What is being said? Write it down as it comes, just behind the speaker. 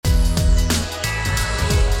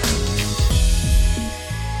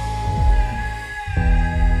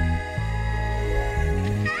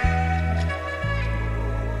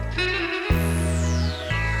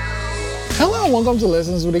and welcome to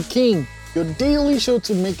Lessons with a King, your daily show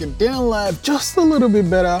to make your day in life just a little bit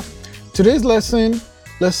better. Today's lesson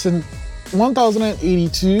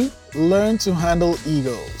 1082, learn to handle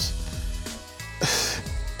egos.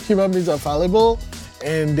 Human beings are fallible,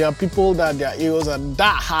 and there are people that their egos are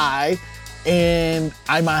that high, and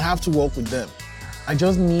I might have to work with them. I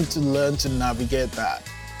just need to learn to navigate that,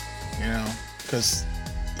 because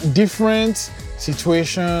different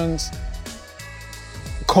situations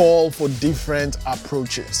call for different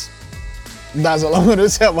approaches. That's all I'm going to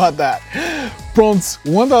say about that. Prompt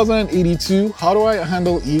 1082, how do I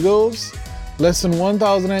handle egos? Lesson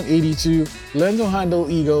 1082, learn to handle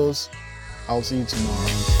egos. I'll see you tomorrow.